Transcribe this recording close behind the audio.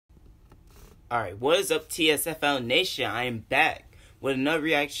Alright, what is up, TSFL Nation? I am back with another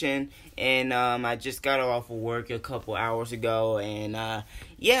reaction, and I just got off of work a couple hours ago, and I'm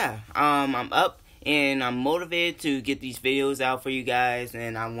up, and I'm motivated to get these videos out for you guys,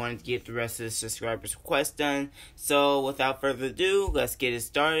 and I wanted to get the rest of the subscribers' requests done. So, without further ado, let's get it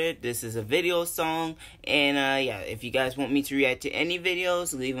started. This is a video song, and if you guys want me to react to any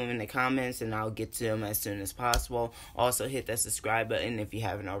videos, leave them in the comments, and I'll get to them as soon as possible. Also, hit that subscribe button if you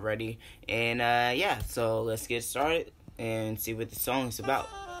haven't already, and so let's get started and see what the song is about.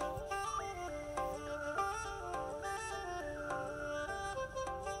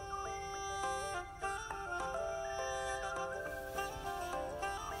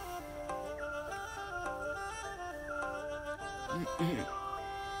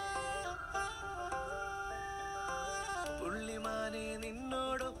 പുള്ളിമാനെ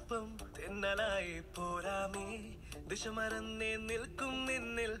നിന്നോടൊപ്പം തെന്നലായി പോരാമേ ദിശമറന്നേ നിൽക്കും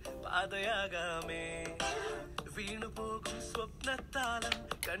നിന്നിൽ പാതയാകാമേ വീണുപോകും സ്വപ്നത്താലം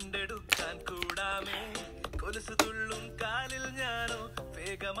കണ്ടെടുക്കാൻ കൂടാമേ കൊലുസു തുള്ളും കാലിൽ ഞാനോ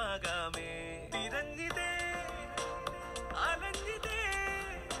വേഗമാകാമേ തിരഞ്ഞിതേ അലഞ്ഞിതേ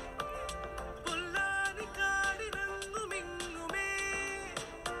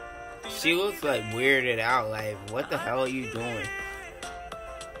She looks like weirded out, like, what the hell are you doing?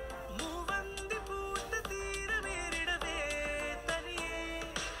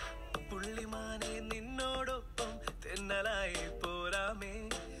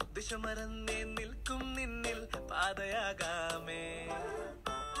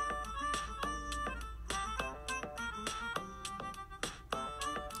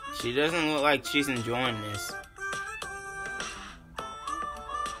 She doesn't look like she's enjoying this.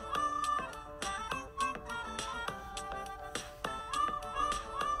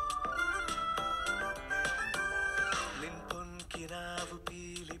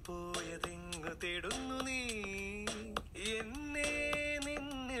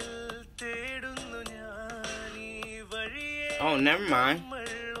 Oh, never mind.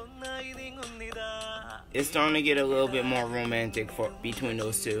 It's starting to get a little bit more romantic between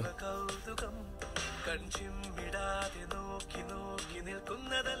those two.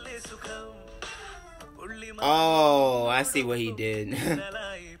 Oh, I see what he did.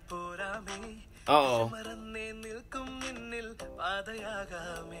 Uh-oh.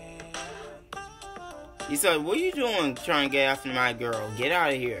 He said, what are you doing trying to get after my girl? Get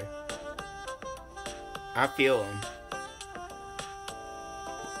out of here. I feel him.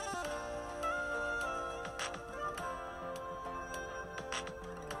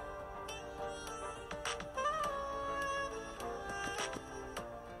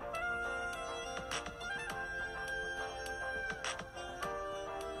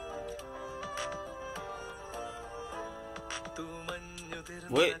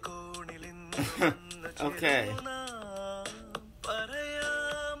 What? Okay.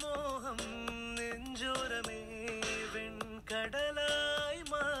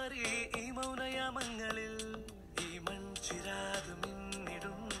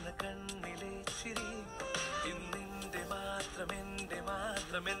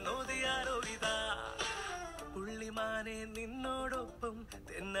 പുള്ളിമാനെ നിന്നോടൊപ്പം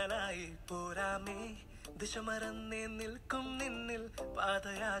തെന്നലായി പോരാമേ ദിശമറന്നേ നിൽക്കും നിന്നിൽ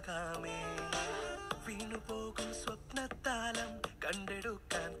പാതയാകാമേ വീണുപോകും സ്വപ്നത്താലം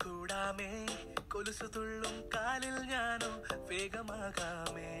കണ്ടെടുക്കാൻ കൂടാമേ കൊലുസു തുള്ളും കാലിൽ ഞാനോ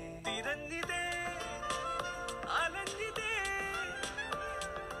വേഗമാകാമേ തിരഞ്ഞിതേ അലഞ്ഞിതേ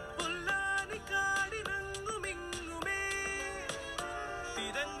പുല്ലാനിക്കാടിനങ്ങുമിങ്ങുമേ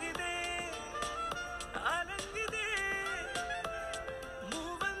തിരഞ്ഞിതേ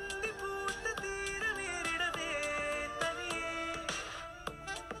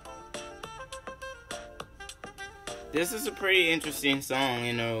This is a pretty interesting song,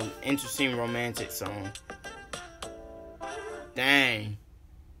 interesting romantic song. Dang.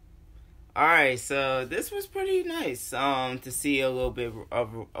 Alright, so this was pretty nice to see a little bit of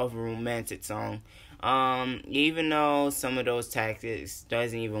a romantic song. Even though some of those tactics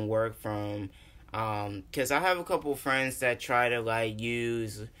doesn't even work because I have a couple friends that try to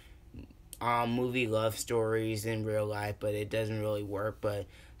use movie love stories in real life, but it doesn't really work. But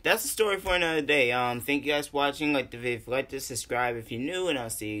that's a story for another day. Thank you guys for watching. Like the video, like to subscribe if you're new, and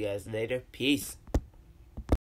I'll see you guys later. Peace.